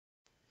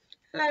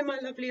Hello my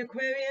lovely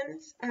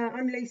Aquarians,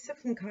 I'm Lisa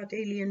from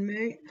Cardelian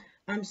Moon.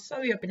 I'm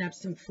sorry I've been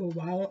absent for a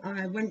while.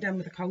 I went down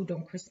with a cold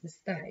on Christmas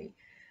Day.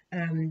 I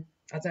don't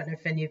know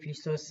if any of you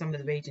saw some of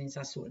the readings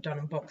I sort of done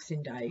on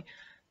Boxing Day,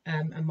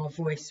 and my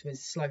voice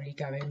was slowly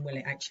going. Well,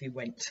 it actually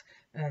went,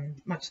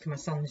 much to my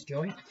son's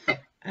joy,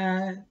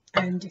 and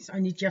it's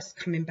only just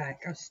coming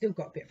back. I've still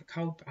got a bit of a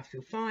cold, but I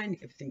feel fine,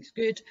 everything's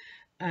good.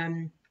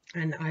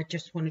 And I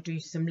just want to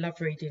do some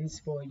love readings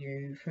for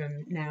you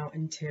from now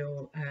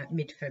until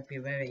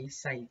mid-February,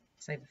 say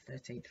the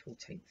 13th,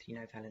 14th, you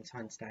know,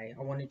 Valentine's Day.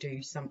 I want to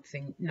do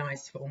something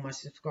nice for all my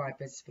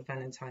subscribers for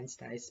Valentine's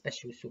Day, a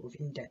special sort of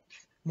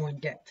more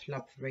in-depth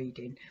love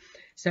reading.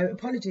 So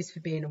apologies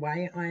for being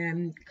away. I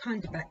am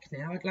kind of back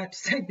now. I'd like to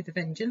say with a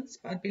vengeance,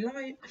 but I'd be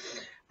lying.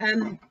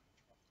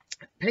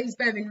 Please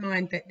bear in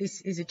mind that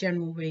this is a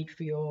general read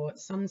for your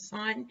sun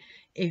sign.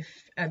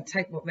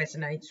 Take what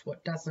resonates,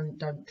 what doesn't.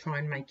 Don't try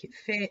and make it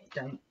fit.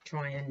 Don't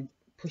try and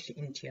push it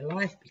into your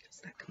life, because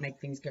that can make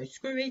things go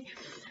screwy.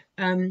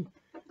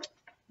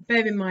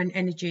 Bear in mind,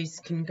 energies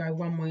can go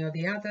one way or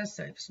the other.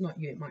 So if it's not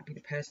you, it might be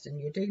the person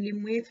you're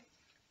dealing with.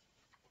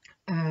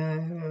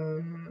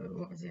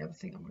 What was the other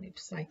thing I wanted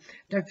to say?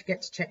 Don't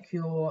forget to check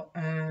your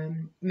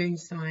moon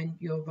sign,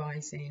 your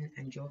rising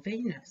and your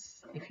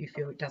Venus if you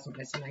feel it doesn't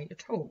resonate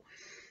at all.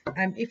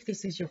 If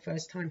this is your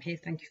first time here,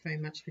 thank you very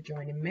much for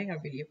joining me. I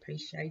really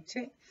appreciate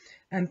it,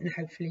 and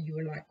hopefully you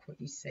will like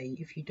what you see.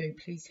 If you do,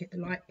 please hit the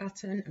like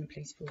button, and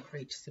please feel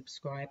free to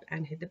subscribe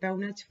and hit the bell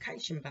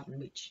notification button,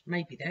 which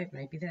may be there,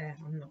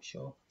 I'm not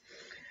sure.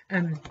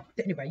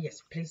 But anyway,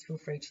 yes, please feel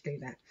free to do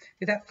that.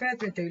 Without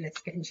further ado,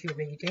 let's get into your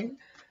reading.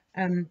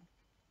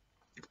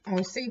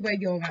 I'll see where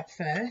you're at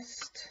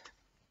first,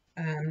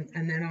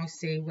 and then I'll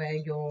see where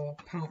your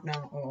partner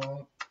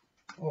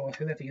or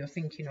whoever you're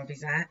thinking of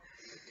is at.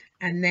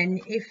 And then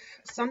if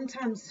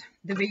sometimes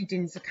the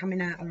readings are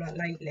coming out a lot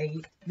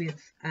lately with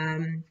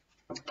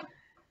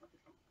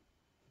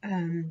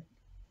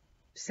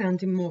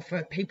sounding more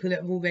for people that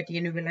are already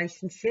in a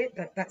relationship.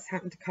 That's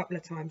happened a couple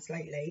of times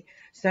lately.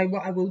 So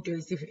what I will do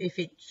is if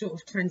it's sort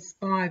of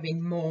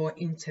transpiring more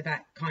into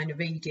that kind of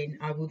reading,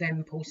 I will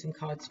then pull some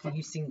cards for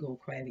you single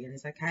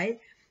Aquarians, okay?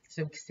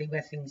 So we can see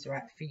where things are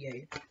at for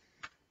you.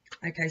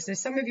 Okay, so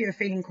some of you are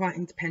feeling quite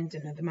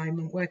independent at the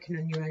moment, working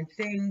on your own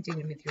thing,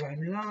 dealing with your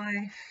own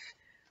life.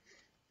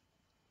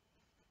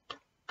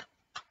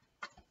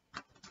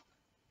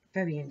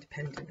 Very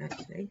independent,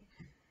 actually.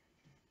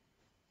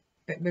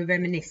 But we're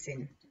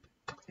reminiscing.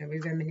 And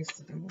we're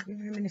reminiscing. And what are we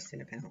reminiscing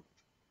about?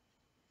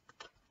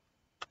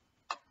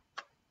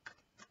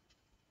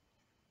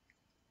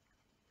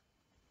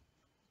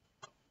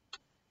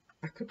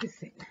 I could be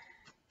thinking,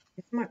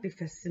 this might be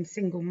for some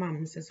single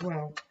mums as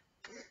well.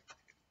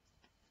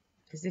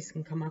 Because this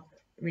can come up,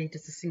 read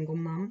as a single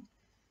mum.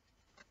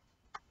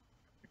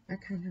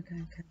 Okay. I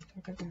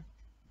don't know.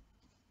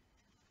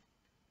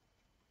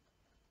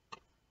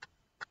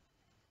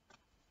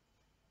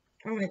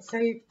 Alright, so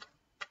you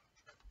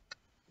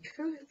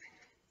feel,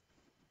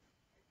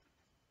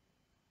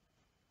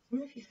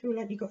 some of you feel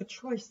like you've got a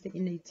choice that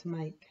you need to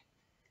make.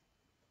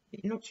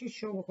 But you're not too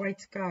sure what way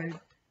to go.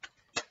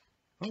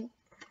 Oh.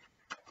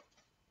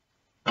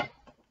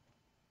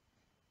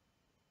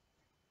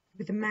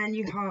 With the man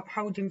you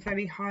hold in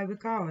very high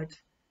regard.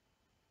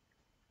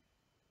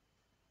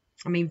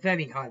 I mean,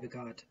 very high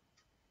regard.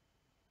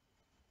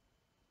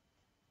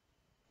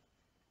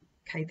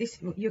 Okay,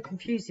 you're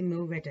confusing me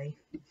already.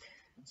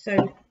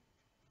 So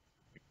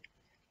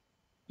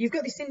you've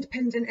got this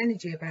independent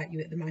energy about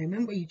you at the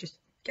moment, where you're just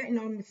getting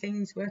on with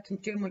things, working,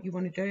 doing what you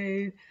want to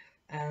do.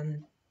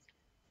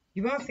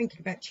 You are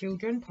thinking about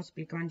children,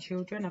 possibly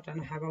grandchildren. I don't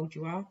know how old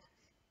you are.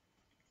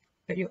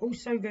 But you're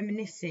also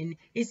reminiscing.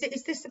 Is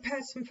this a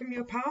person from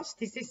your past?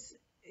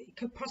 It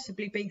could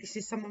possibly be this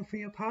is someone from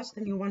your past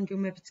and you're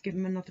wondering whether to give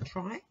them another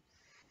try.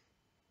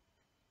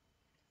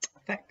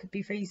 That could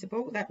be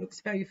feasible. That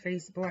looks very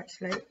feasible,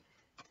 actually.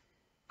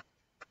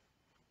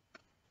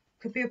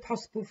 Could be a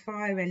possible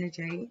fire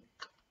energy.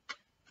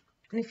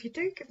 And if you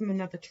do give them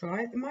another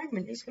try, at the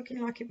moment it's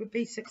looking like it would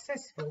be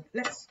successful.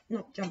 Let's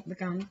not jump the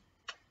gun.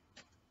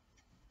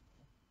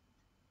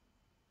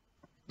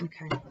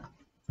 Okay,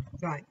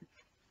 right.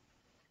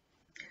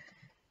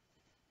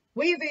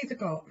 We have either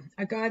got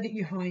a guy that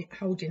you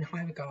hold in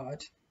high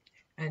regard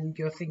and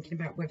you're thinking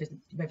about whether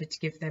to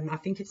give them, I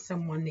think it's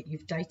someone that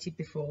you've dated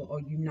before or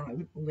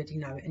already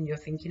know, and you're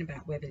thinking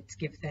about whether to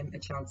give them a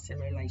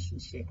child-centered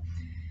relationship.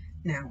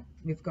 Now,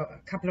 we've got a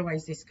couple of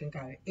ways this can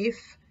go.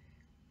 If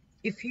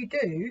you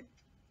do,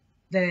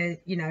 then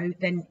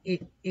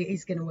it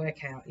is going to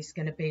work out. It's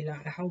going to be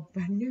like a whole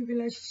brand new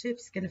relationship.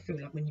 It's going to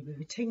feel like when you were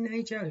a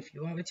teenager. If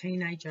you are a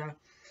teenager,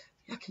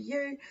 lucky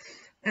you.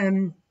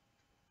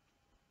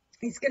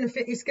 It's going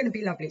to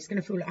be lovely. It's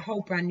going to feel like a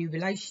whole brand new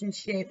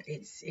relationship.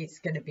 It's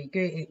going to be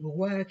good. It will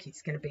work.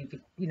 It's going to be,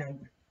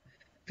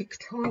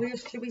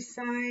 victorious, shall we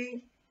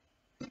say?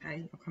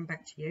 Okay, I'll come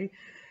back to you.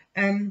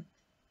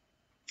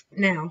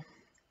 Now,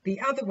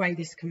 the other way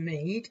this can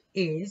read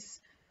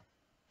is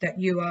that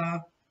you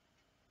are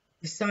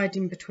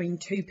deciding between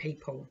two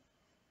people.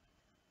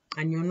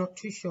 and you're not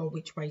too sure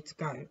which way to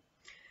go.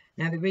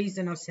 Now, the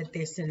reason I've said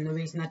this and the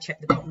reason I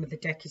checked the bottom of the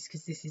deck is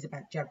because this is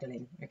about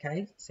juggling,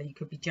 okay? So you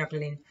could be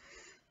juggling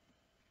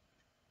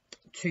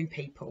two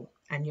people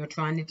and you're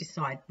trying to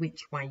decide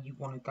which way you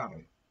want to go,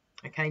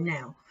 okay?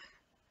 Now,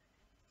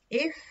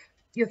 if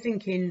you're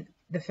thinking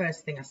the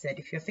first thing I said,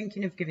 if you're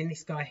thinking of giving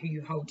this guy who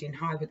you hold in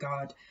high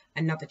regard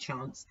another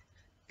chance,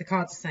 the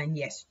cards are saying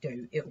yes,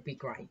 do. It'll be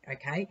great,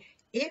 okay?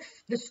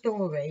 If the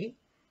story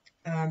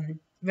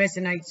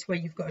resonates where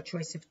you've got a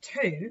choice of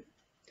two,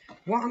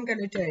 what I'm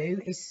going to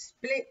do is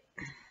split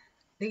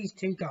these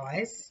two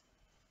guys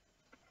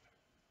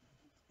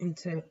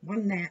into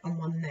one there and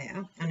one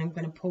there, and I'm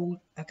going to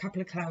pull a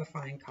couple of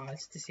clarifying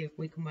cards to see if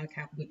we can work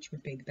out which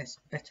would be the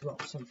better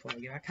option for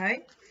you,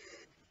 okay?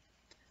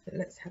 So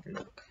let's have a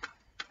look.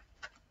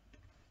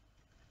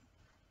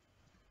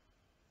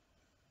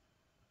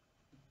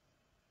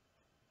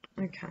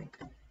 Okay.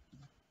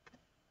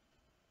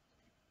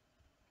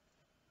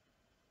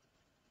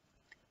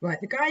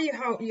 Right, the guy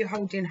you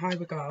hold in high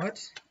regard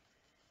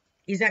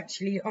is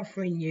actually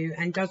offering you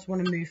and does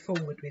want to move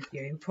forward with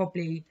you.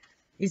 Probably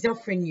is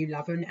offering you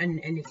love, and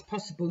it's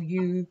possible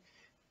you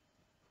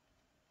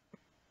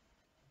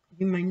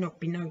may not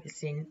be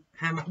noticing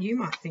how much you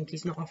might think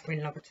he's not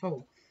offering love at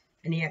all,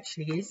 and he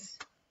actually is.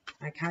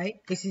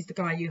 Okay, this is the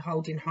guy you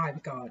hold in high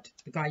regard,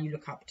 the guy you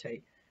look up to.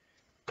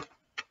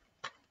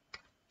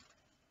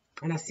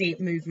 And I see it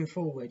moving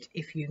forward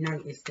if you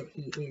notice that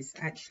he is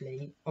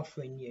actually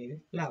offering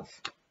you love.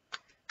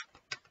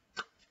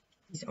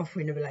 He's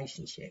offering a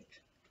relationship.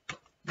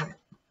 Right.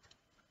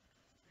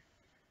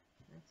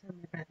 Now tell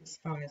me about this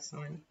fire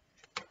sign.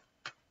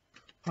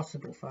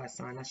 Possible fire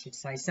sign, I should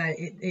say. So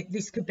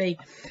this could be,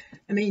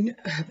 I mean,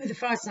 with a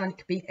fire sign, it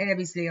could be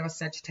Aries, Leo, or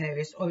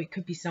Sagittarius, or it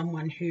could be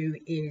someone who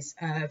is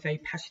very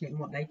passionate in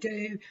what they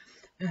do.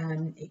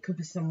 It could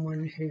be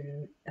someone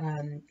who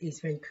is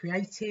very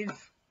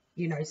creative,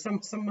 you know,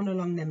 someone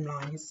along them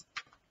lines.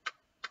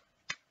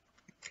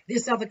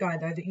 This other guy,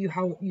 though, that you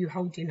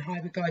hold in high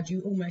regard,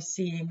 you almost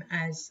see him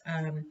as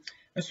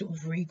a sort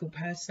of regal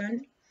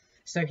person.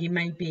 So he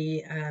may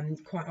be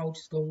quite old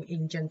school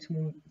in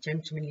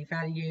gentlemanly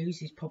values.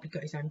 He's probably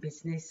got his own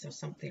business or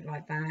something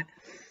like that.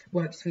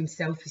 Works for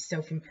himself, is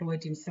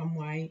self-employed in some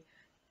way.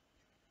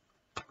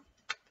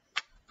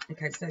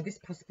 Okay, so this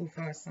possible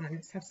fire sign,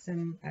 let's have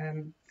some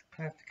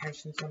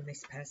clarifications on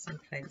this person,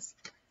 please.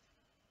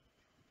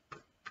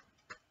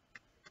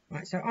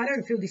 Right, so I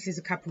don't feel this is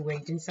a couple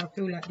reading, so I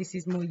feel like this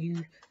is more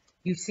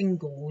you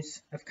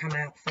singles have come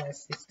out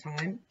first this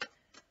time.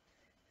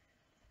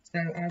 So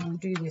I will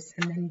do this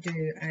and then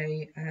do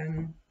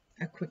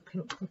a quick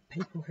look with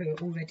people who are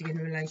already in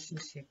a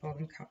relationship or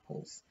in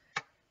couples.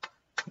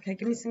 Okay,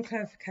 give me some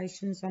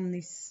clarifications on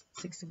this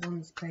Six of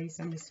Wands, please,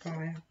 on this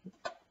fire.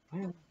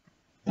 Oh.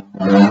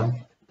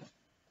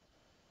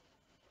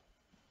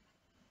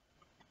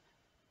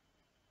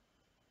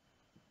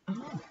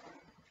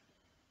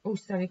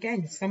 Also,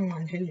 again,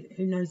 someone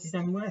who knows his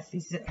own worth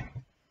is,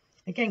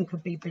 again,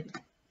 could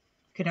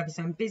have his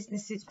own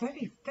business. It's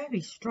very,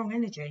 very strong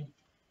energy.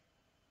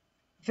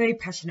 Very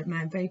passionate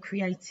man, very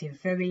creative,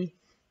 very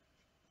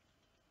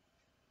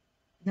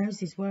knows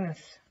his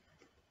worth.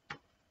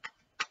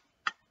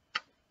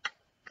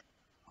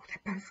 Oh,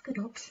 they're both good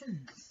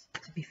options,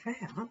 to be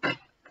fair. I'm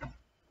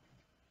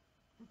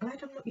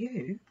glad I'm not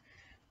you.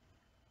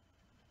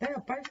 They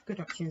are both good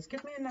options.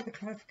 Give me another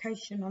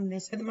clarification on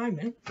this. At the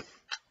moment,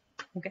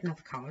 we'll get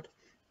another card,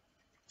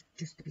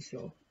 just to be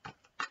sure.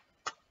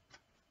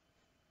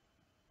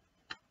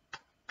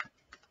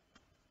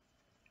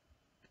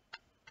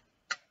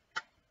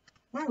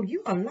 Wow,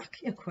 you are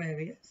lucky,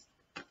 Aquarius.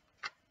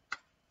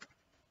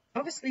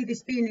 Obviously,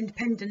 this being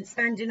independent,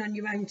 standing on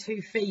your own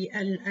 2 feet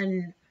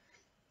and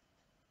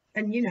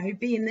you know,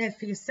 being there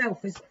for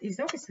yourself is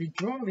obviously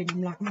drawing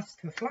him like moths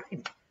to a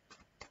flame.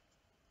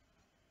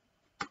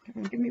 Come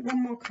on, give me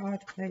one more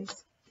card,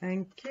 please.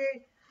 Thank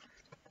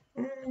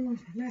you.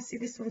 Now see,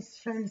 this one's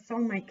showing the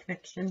soulmate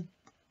connection.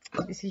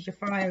 This is your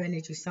fire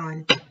energy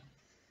sign.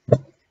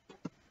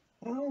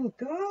 Oh,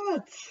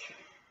 God.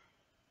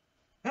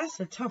 That's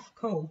a tough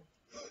call.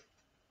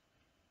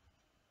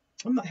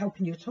 I'm not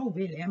helping you at all,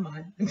 really, am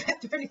I? In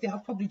fact, if anything,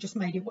 I've probably just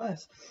made it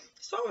worse.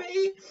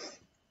 Sorry.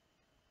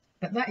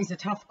 But that is a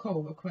tough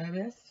call,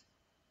 Aquarius.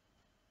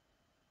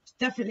 It's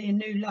definitely a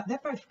new luck. They're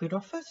both good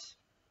offers.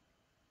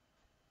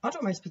 I'd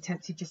almost be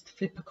tempted just to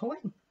flip a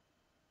coin.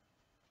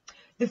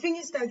 The thing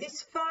is, though,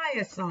 this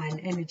fire sign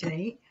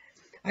energy,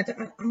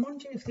 I'm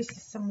wondering if this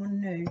is someone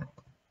new.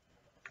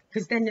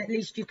 Because then at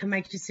least you can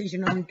make a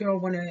decision on, do I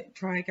want to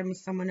try again with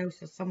someone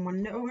else or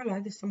someone new? Oh, hello,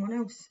 there's someone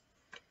else.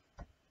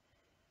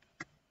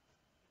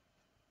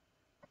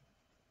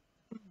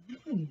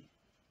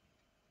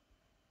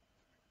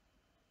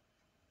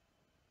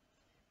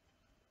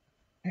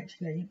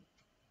 Actually,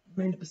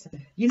 100%.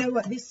 You know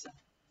what, this,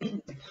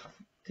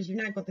 because you've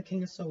now got the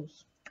King of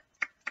Swords.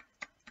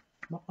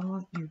 What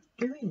are you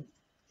doing?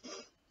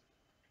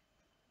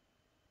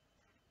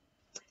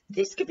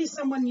 This could be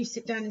someone you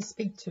sit down and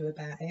speak to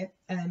about it,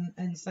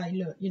 and say,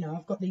 look, you know,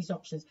 I've got these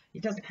options.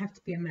 It doesn't have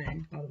to be a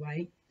man, by the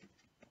way.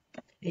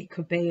 It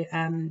could be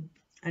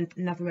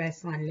another air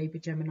sign, Libra,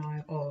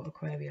 Gemini, or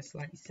Aquarius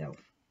like yourself.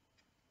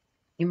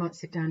 You might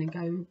sit down and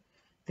go,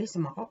 these are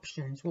my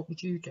options. What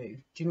would you do?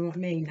 Do you know what I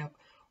mean?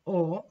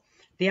 Or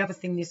the other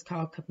thing this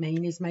card could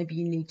mean is maybe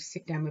you need to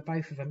sit down with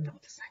both of them, not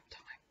at the same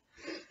time.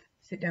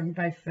 Sit down with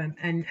both of them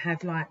and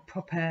have like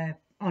proper,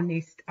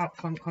 honest,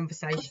 upfront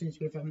conversations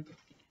with them,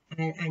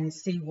 and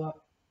see what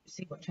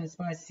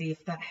transpires. See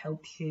if that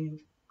helps you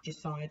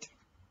decide.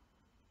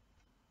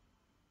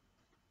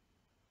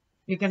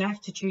 You're going to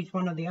have to choose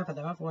one or the other,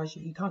 though. Otherwise,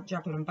 you can't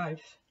juggle them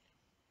both.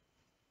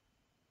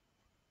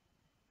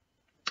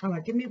 All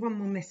right, give me one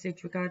more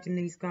message regarding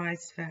these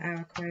guys for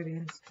our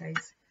Aquarians,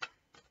 please.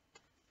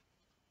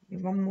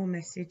 One more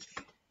message.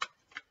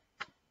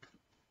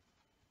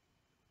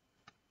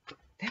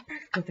 They're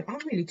both good. I'm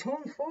really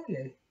torn for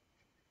you.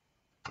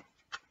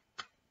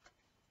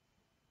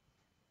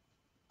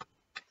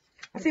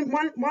 I think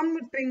one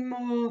would bring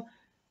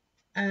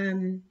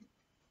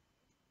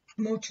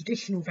more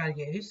traditional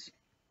values,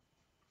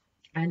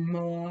 and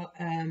more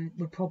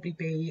would probably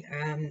be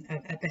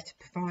a better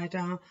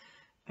provider.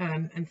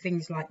 And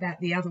things like that.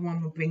 The other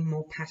one will bring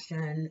more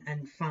passion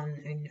and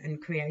fun and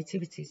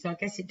creativity. So I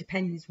guess it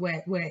depends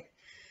what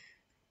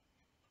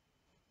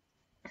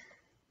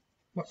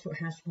sort of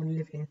house you want to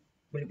live in.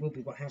 Well, it will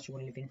be what house you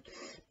want to live in,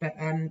 but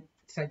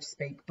so to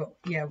speak. But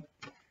yeah,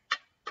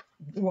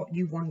 what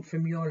you want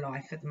from your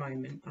life at the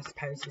moment, I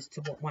suppose, as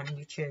to what one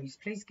you choose.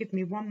 Please give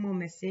me one more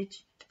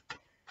message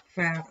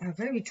for our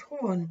very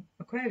torn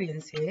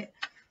Aquarians here.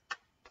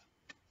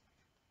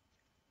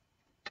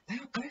 They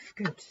are both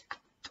good.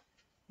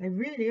 They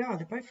really are.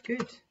 They're both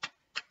good.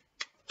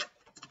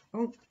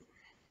 Oh.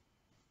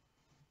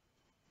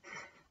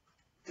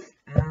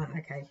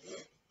 Okay.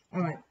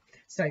 All right.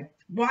 So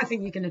what I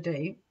think you're going to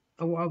do,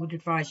 or what I would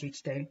advise you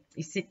to do,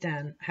 is sit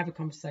down, have a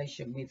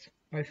conversation with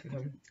both of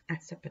them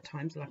at separate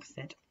times, like I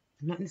said.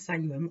 Not in the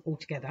same room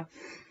altogether.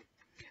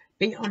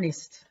 Be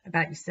honest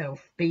about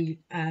yourself.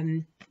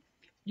 Use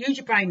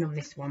your brain on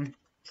this one.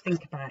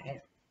 Think about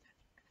it.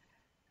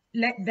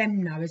 Let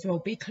them know as well.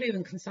 Be clear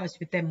and concise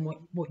with them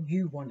what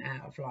you want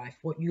out of life,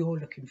 what you're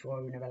looking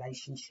for in a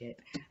relationship.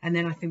 And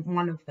then I think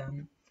one of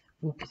them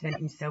will present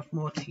himself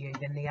more to you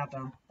than the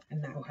other,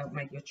 and that will help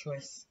make your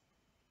choice.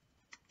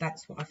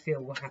 That's what I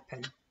feel will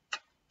happen.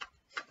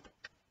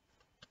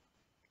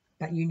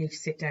 But you need to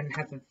sit down and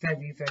have a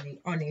very,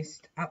 very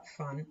honest,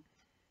 upfront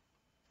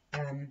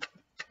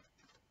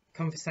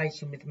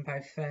conversation with them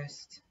both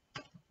first.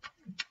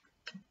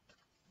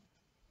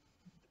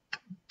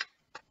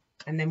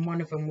 And then one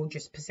of them will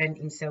just present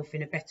himself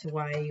in a better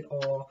way,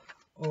 or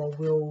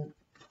will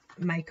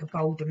make a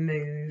bolder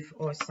move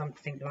or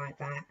something like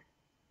that.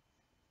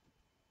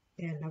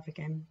 Yeah, love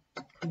again.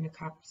 Queen of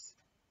Cups.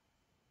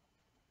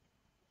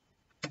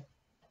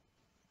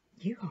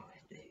 You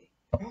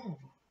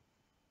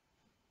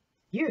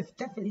have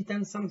definitely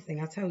done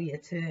something, I tell you,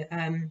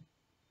 to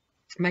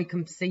make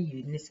them see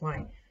you in this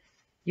way.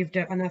 You've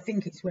done, and I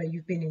think it's where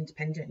you've been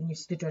independent and you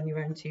stood on your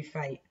own 2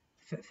 feet.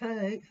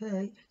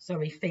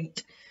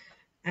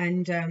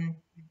 And yeah,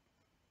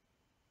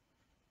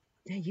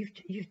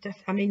 you've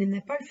definitely, I mean, and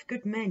they're both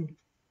good men.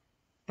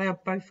 They are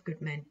both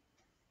good men.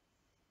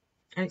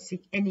 I don't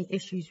see any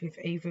issues with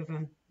either of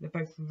them. They're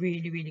both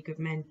really, really good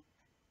men.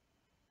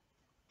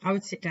 I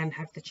would sit down and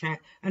have the chat,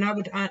 and I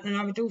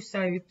would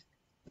also,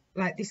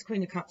 like, this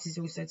Queen of Cups is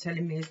also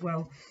telling me as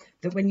well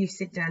that when you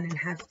sit down and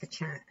have the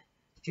chat,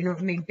 do you know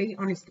what I mean? Be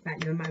honest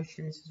about your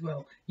emotions as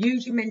well.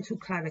 Use your mental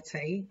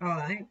clarity, all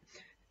right?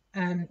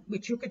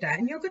 Which you're good at,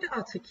 and you're good at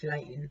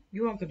articulating.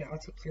 You are good at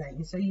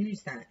articulating, so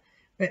use that.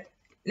 But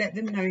let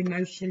them know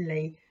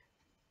emotionally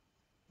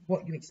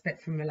what you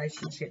expect from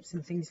relationships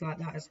and things like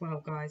that as well,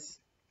 guys.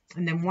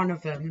 And then one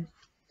of them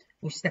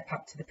will step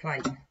up to the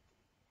plate.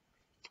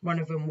 One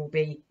of them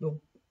will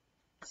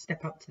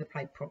step up to the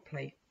plate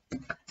properly.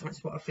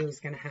 That's what I feel is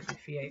going to happen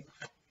for you.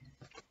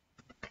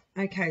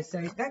 Okay,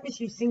 so that was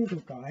you single,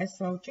 guys.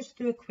 So I'll just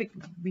do a quick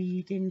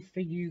reading for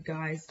you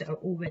guys that are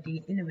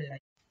already in a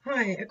relationship.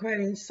 Hi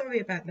Aquarians, sorry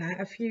about that.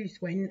 A fuse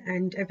went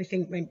and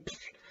everything went.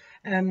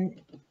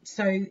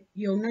 So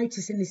you'll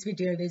notice in this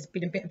video there's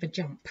been a bit of a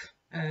jump.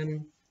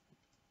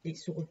 It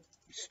sort of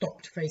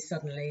stopped very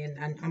suddenly,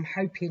 and I'm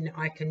hoping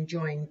I can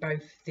join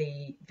both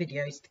the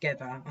videos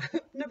together. I've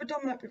never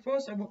done that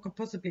before, so what could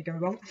possibly go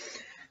wrong?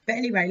 But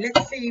anyway,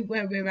 let's see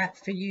where we're at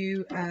for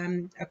you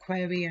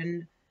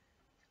Aquarian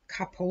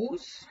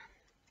couples.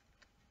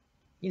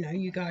 You know,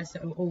 you guys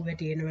that are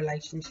already in a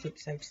relationship,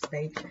 so to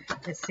speak.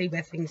 Let's see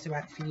where things are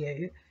at for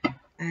you.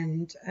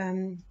 And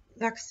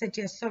like I said,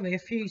 yes, sorry, a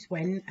fuse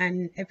went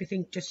and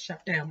everything just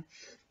shut down.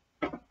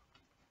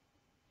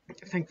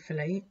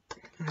 Thankfully,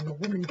 I'm a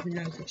woman who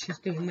knows what she's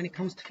doing when it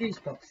comes to fuse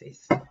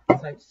boxes.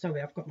 So,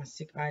 sorry, I've got my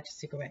I had a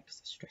cigarette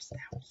because I'm stressed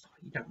out. So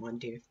you don't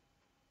mind, do you?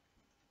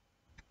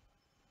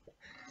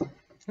 I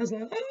was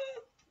like, ah,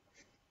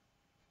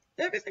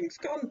 everything's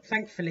gone.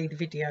 Thankfully, the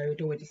video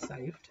had already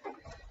saved.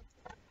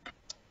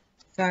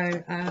 So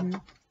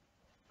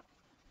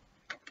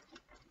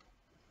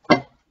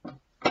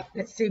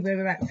let's see where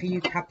we're at for you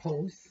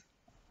couples.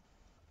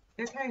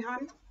 Okay,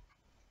 hon?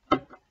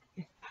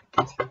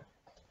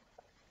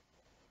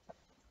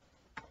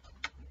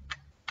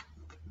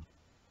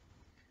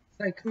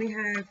 So can we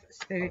have,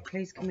 Spirit,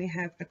 please, can we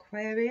have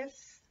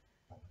Aquarius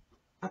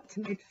up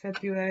to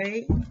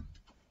mid-February?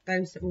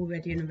 Those that are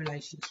already in a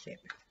relationship.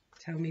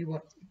 Tell me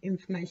what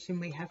information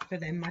we have for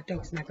them. My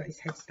dog's now got his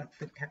head stuck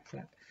for the cat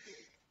club.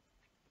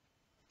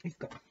 He's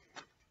got.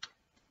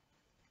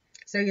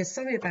 So yeah,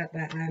 sorry about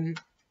that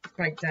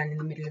breakdown in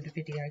the middle of the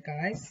video,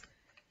 guys.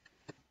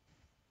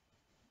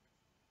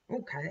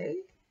 Okay.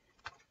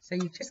 So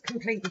you've just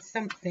completed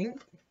something,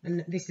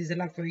 and this is a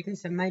love reading,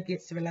 so maybe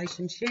it's a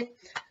relationship,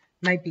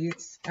 maybe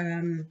it's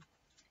some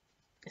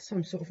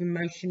sort of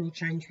emotional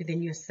change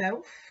within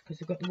yourself, because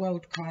we've got the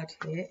World card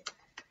here.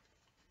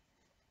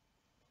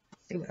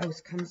 Let's see what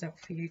else comes up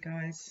for you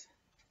guys.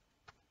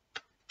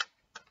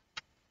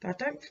 I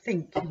don't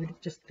think you would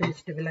have just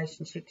finished a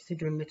relationship,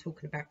 considering we're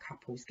talking about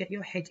couples. Get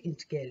your head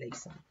into gear,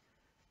 Lisa.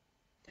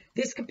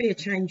 This could be a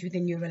change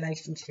within your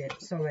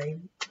relationship.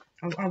 Sorry.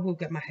 I will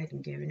get my head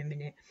in gear in a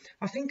minute.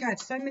 I think I had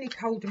so many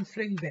cold and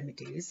flu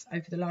remedies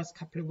over the last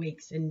couple of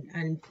weeks,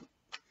 and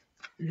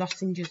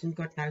lozenges and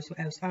God knows what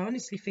else. I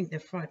honestly think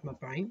they've fried my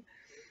brain.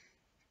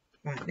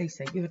 Right,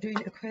 Lisa, you're doing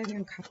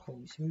Aquarian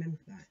couples. Remember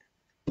that.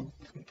 I'm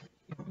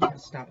going to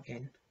start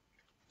again.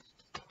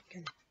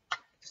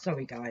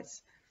 Sorry,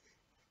 guys.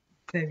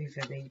 Very,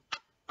 very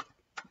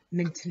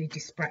mentally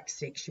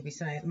dyspraxic, should we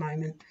say, at the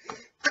moment.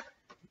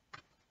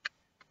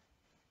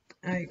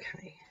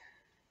 Okay.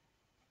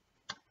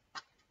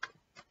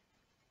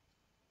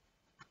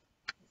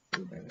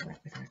 See where we're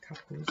at with our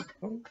couples.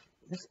 Oh,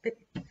 there's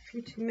a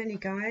few too many,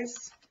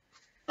 guys.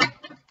 I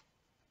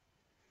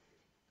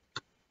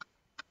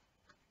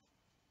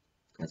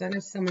don't know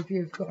if some of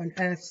you have got an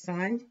earth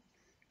sign.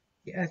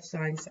 The earth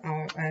signs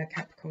are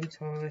Capricorn,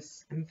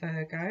 Taurus and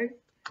Virgo.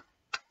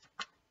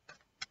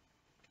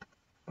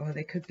 Or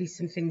there could be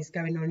some things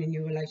going on in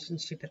your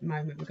relationship at the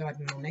moment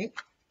regarding money.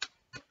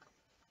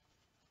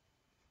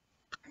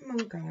 Come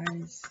on,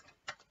 guys.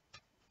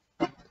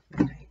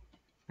 Okay.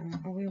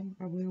 I will.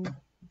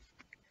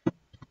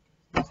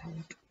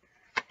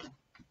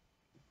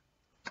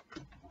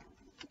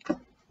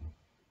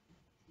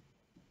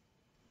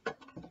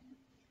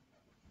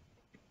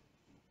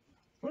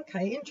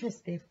 Okay,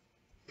 interesting.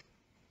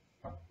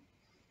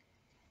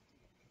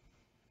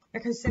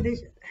 Okay, so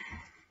there's...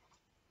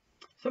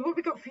 So what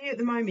we got for you at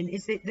the moment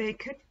is that there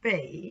could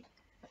be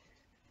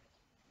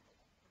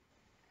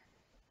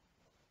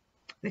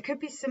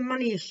some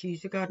money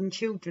issues regarding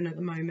children at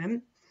the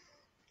moment.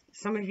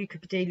 Some of you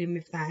could be dealing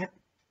with that.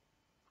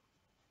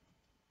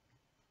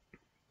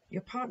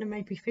 Your partner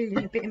may be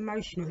feeling a bit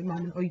emotional at the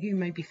moment, or you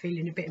may be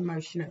feeling a bit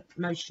emotional at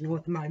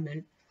the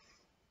moment.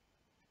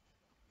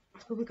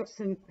 Oh, we've got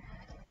some...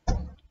 Let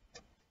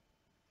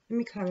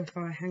me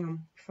clarify, hang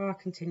on. Before I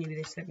continue with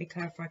this, let me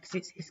clarify,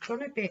 because it's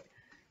gone a bit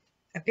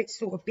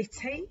sort of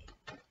bitty.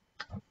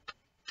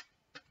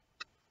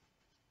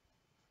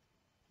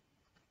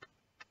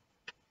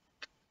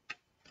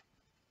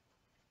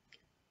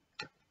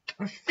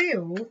 I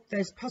feel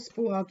there's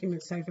possible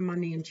arguments over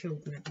money and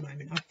children at the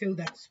moment. I feel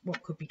that's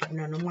what could be going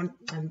on.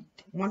 And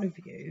one of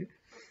you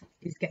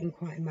is getting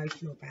quite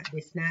emotional about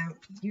this. Now,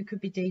 you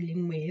could be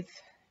dealing with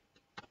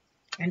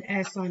an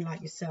air sign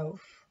like yourself,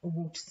 a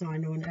water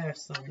sign or an earth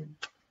sign.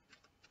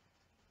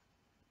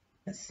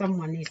 That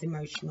someone is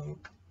emotional.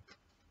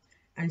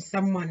 And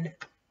someone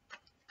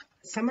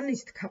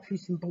needs to cut through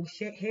some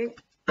bullshit here.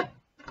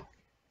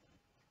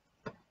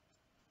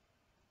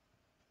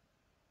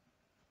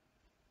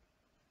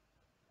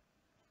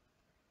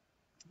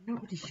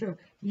 Not really sure.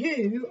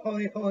 You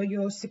or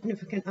your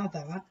significant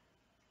other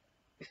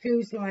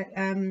feels like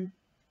they're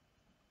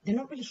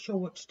not really sure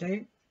what to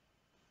do.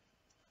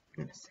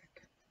 Hang on a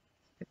sec.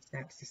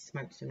 Because this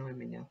smoke's annoying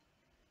me now.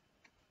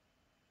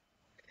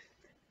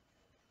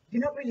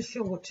 You're not really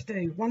sure what to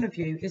do. One of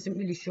you isn't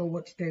really sure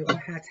what to do or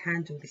how to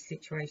handle this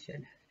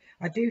situation.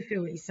 I do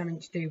feel it's something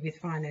to do with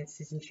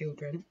finances and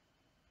children.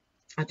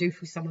 I do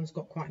feel someone's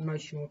got quite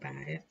emotional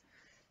about it.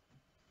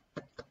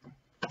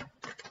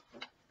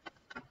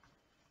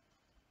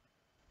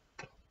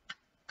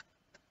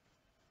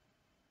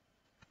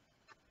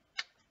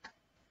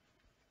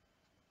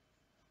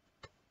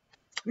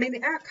 I mean,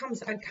 the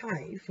outcome's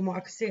okay from what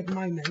I can see at the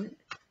moment.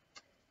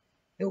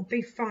 It'll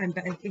be fine,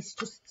 but it's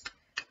just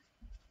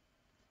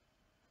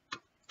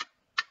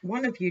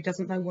one of you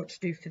doesn't know what to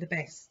do for the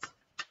best.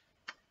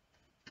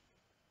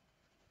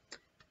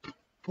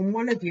 And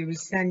one of you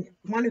is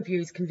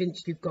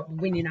convinced you've got the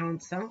winning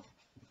answer.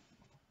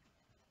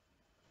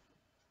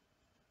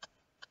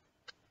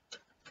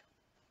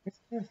 Let's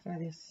clarify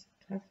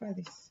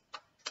this.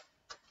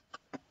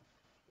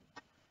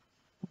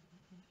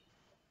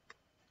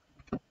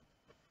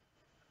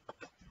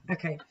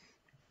 Okay.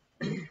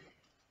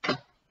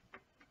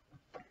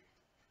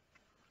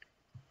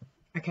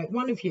 Okay,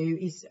 one of you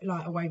is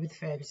like away with the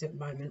fairies at the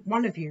moment.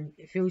 One of you,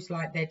 it feels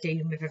like they're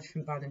dealing with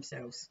everything by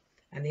themselves.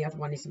 and the other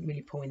one isn't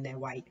really pulling their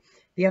weight.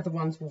 The other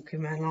one's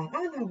walking around like,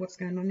 I know what's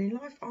going on in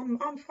life. I'm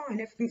fine.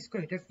 Everything's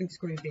good. Everything's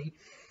groovy.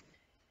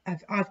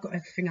 I've got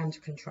everything under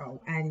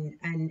control,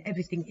 and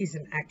everything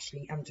isn't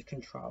actually under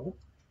control.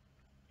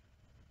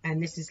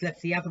 And this has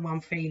left the other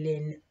one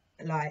feeling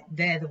like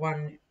they're the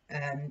one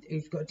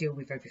who's got to deal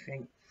with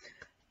everything.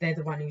 They're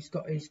the one who's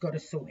got to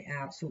sort it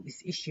out, sort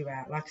this issue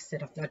out. Like I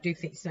said, I do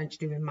think it's something to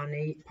do with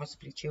money,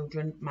 possibly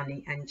children,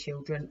 money and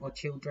children, or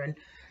children.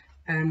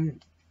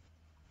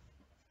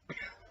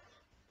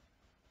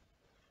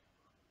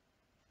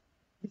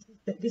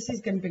 This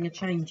is going to bring a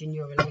change in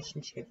your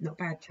relationship, not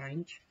bad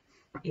change.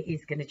 It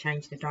is going to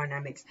change the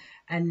dynamics.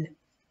 And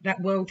that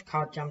world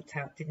card jumped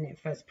out, didn't it,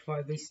 first before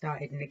I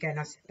restarted? And again,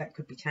 I said that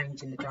could be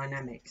changing the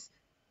dynamics.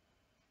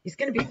 It's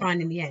going to be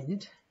fine in the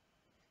end.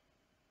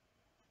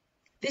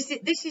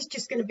 This is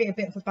just going to be a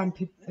bit of a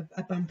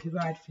bumpy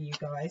ride for you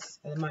guys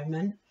at the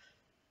moment.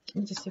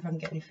 Let me just see if I can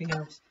get anything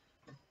else.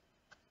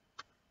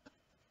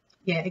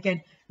 Yeah,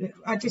 again,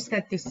 I just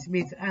had this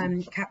with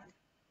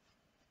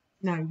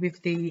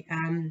with the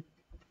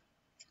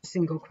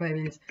single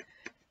Aquarians.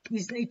 You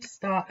just need to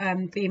start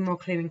being more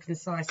clear and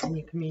concise in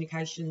your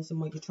communications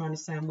and what you're trying to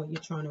say and what you're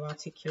trying to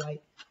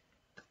articulate.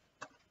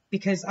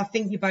 Because I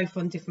think you're both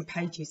on different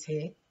pages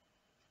here.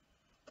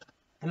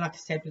 And like I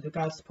said, with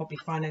regards to probably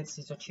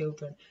finances or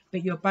children,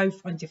 but you're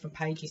both on different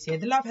pages here.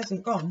 The love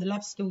hasn't gone, the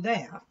love's still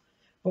there,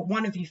 but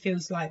one of you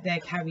feels like they're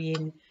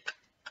either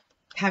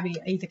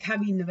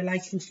carrying the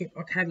relationship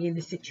or carrying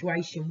the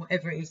situation,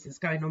 whatever it is that's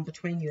going on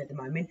between you at the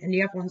moment. And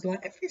the other one's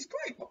like, everything's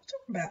great, what are you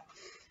talking about?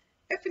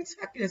 Everything's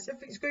fabulous,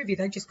 everything's groovy.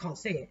 They just can't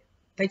see it.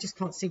 They just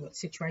can't see what the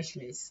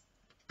situation is.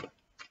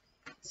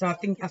 So I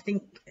think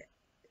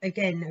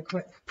again,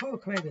 poor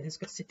Aquarian's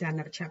got to sit down and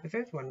have a chat with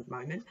everyone at the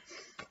moment.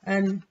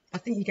 I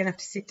think you're going to have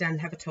to sit down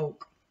and have a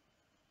talk.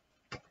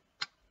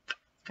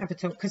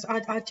 Because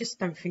I just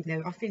don't think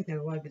I think they're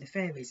away with the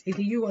fairies.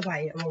 Either you or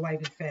they are away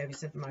with the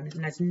fairies at the moment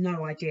and has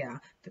no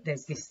idea that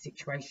there's this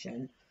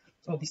situation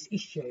or this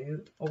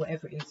issue or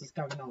whatever it is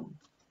going on.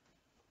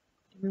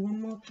 Give me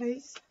one more,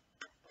 please.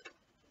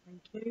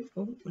 Thank you.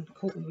 Oh, I'm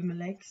caught with my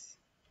legs.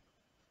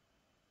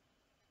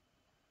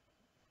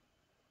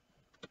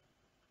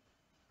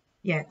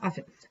 Yeah,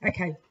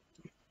 okay.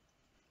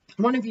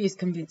 One of you is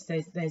convinced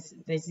there's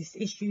this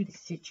issue, this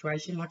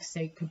situation, like I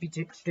say, it could be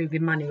to do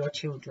with money or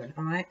children,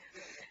 all right?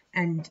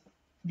 And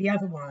the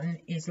other one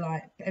is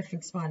like,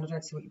 everything's fine, I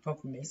don't see what your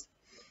problem is.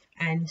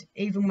 And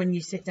even when you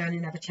sit down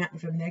and have a chat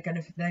with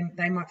them,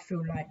 they might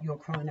feel like you're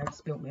crying over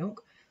spilt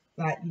milk.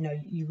 Like, you know,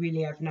 you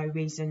really have no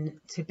reason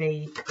to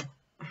be,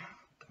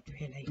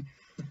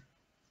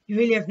 you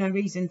really have no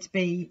reason to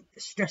be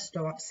stressed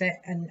or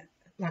upset. And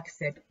like I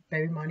said,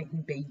 bear in mind it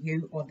can be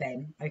you or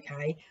them,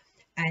 okay?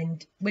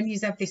 And when you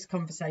have this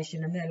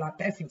conversation and they're like,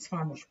 but everything's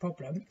fine, what's your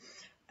problem?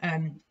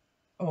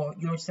 Or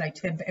you'll say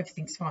to them, but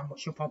everything's fine,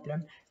 what's your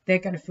problem? They're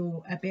going to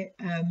feel a bit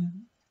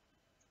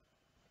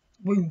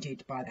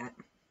wounded by that,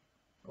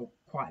 or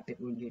quite a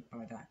bit wounded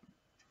by that.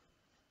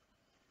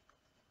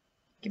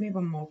 Give me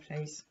one more,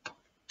 please.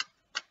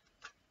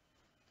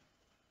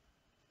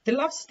 The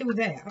love's still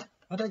there.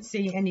 I don't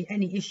see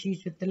any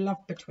issues with the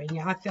love between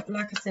you. Like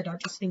I said, I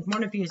just think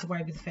one of you is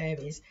away with the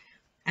fairies,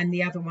 and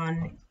the other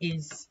one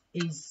is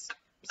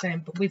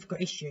saying, but we've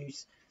got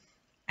issues.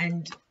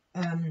 And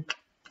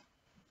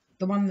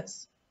the one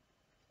that's,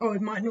 oh,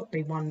 it might not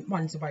be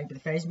one's away with the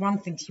fairies. One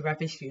thinks you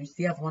have issues,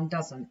 the other one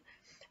doesn't.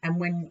 And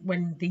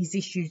when these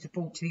issues are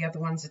brought to the other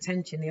one's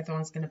attention, the other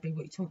one's going to be,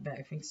 what you talking about?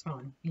 Everything's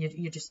fine.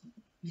 You're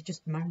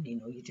just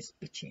moaning, or you're just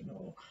bitching,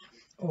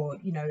 or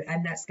you know,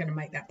 and that's going to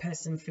make that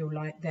person feel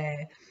like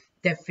their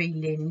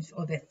feelings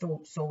or their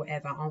thoughts or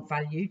whatever aren't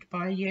valued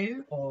by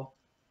you or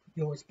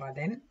yours by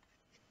them.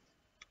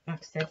 Like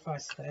I said,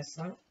 vice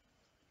versa.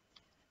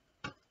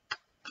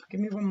 Give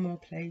me one more,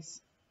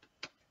 please.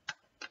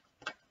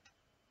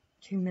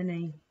 Too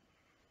many.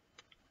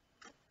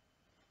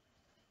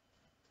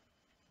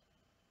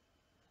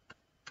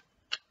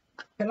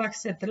 But like I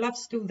said, the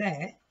love's still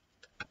there.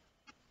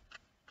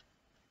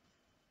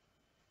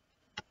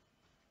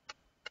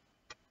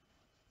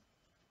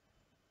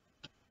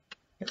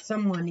 But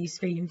someone is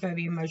feeling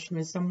very emotional,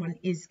 and someone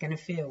is going to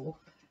feel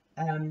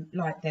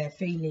like their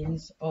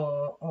feelings,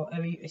 or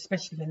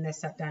especially when they're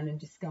sat down and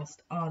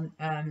discussed, aren't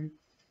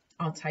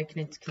taken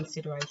into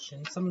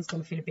consideration. Someone's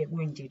going to feel a bit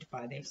wounded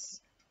by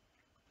this.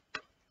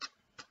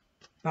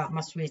 But I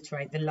must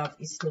reiterate, the love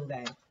is still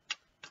there.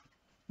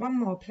 One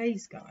more,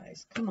 please,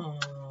 guys. Come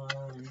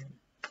on.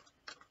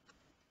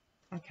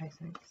 Okay,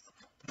 thanks.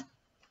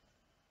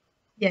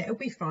 Yeah, it'll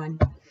be fine.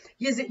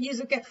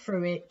 You'll get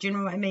through it. Do you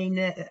know what I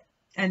mean?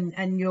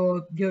 And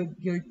you're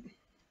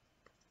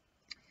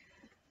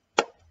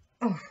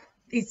oh,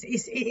 it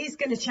is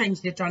going to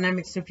change the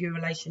dynamics of your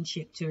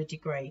relationship to a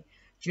degree.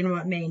 Do you know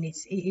what I mean? It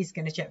is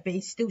going to change, but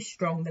it's still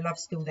strong. The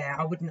love's still there.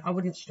 I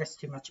wouldn't stress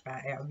too much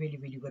about it. I really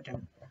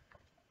wouldn't.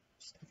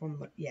 Just one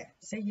more. Yeah.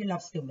 So your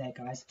love's still there,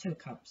 guys. 2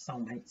 cups,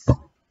 soulmates.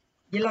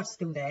 Your love's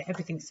still there.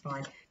 Everything's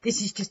fine.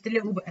 This is just a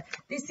little bit.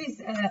 This is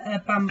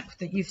a bump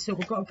that you've sort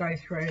of got to go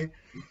through.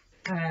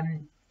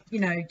 you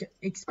know,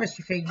 express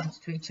your feelings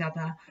to each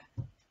other.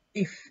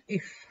 If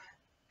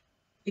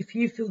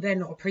you feel they're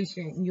not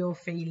appreciating your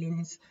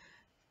feelings,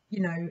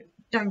 you know,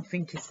 don't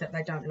think it's that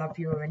they don't love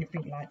you or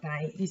anything like that.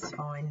 It's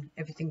fine.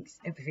 Everything's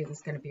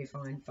going to be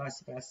fine.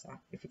 Vice versa.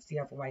 If it's the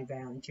other way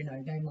round, you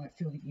know, they might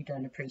feel that you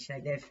don't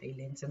appreciate their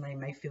feelings, and they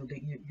may feel that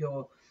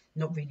you're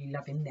not really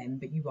loving them,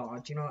 but you are.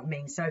 Do you know what I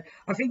mean? So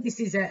I think this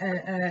is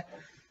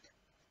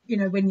you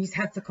know, when you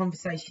have the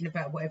conversation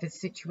about whatever the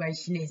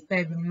situation is,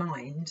 bear in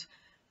mind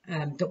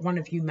that one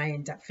of you may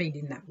end up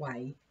feeling that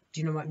way.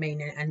 Do you know what I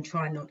mean? And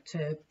try not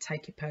to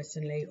take it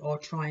personally, or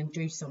try and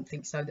do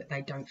something so that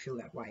they don't feel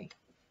that way.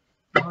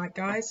 All right,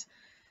 guys.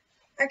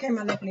 Okay,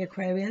 my lovely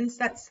Aquarians,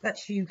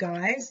 that's you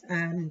guys.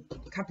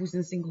 Couples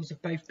and singles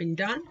have both been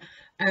done.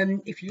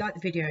 If you like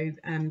the video,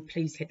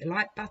 please hit the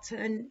like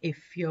button. If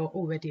you're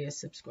already a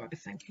subscriber,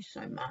 thank you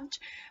so much.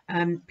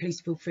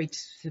 Please feel free to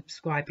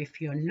subscribe if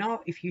you're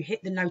not. If you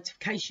hit the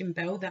notification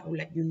bell, that will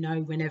let you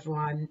know whenever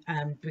I'm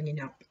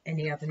bringing up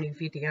any other new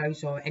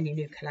videos or any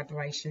new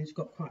collaborations.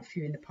 Got quite a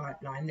few in the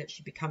pipeline that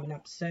should be coming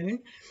up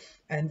soon.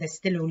 They're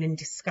still all in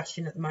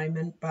discussion at the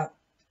moment, but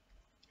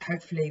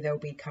hopefully they'll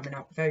be coming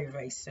up very,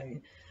 very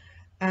soon.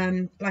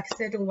 Like I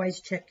said, always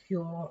check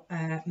your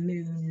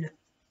moon,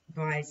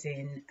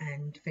 rising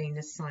and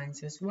Venus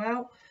signs as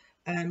well.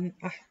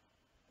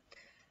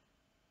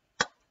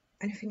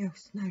 Anything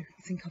else? No,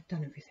 I think I've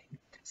done everything.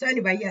 So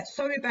anyway, yeah,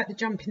 sorry about the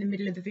jump in the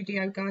middle of the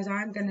video, guys.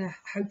 I am going to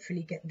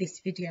hopefully get this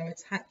video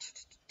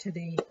attached to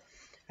the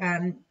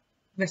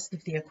rest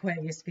of the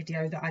Aquarius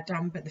video that I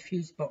done, but the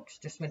fuse box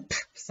just went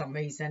for some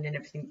reason and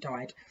everything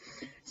died.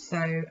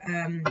 So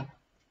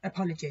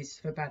apologies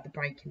for about the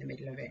break in the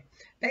middle of it.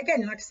 But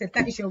again, like I said,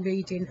 that is your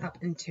reading up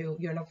until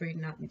your love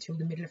reading up until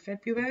the middle of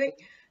February.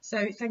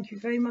 So thank you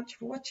very much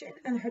for watching,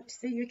 and I hope to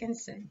see you again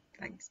soon.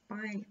 Thanks.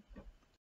 Bye.